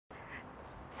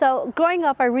So growing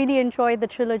up, I really enjoyed the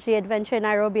trilogy Adventure in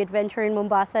Nairobi, Adventure in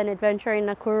Mombasa, and Adventure in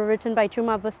Nakuru, written by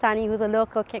Juma Bustani, who's a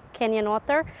local Kenyan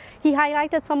author. He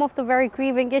highlighted some of the very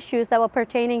grieving issues that were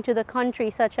pertaining to the country,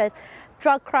 such as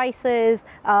drug crisis,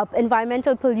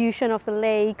 environmental pollution of the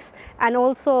lakes, and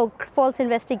also false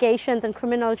investigations and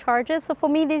criminal charges. So for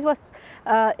me, this was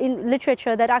in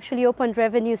literature that actually opened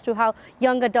revenues to how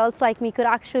young adults like me could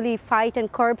actually fight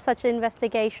and curb such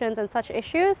investigations and such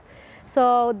issues.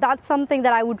 So that's something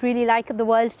that I would really like the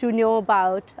world to know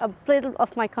about, a little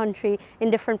of my country in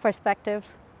different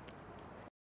perspectives.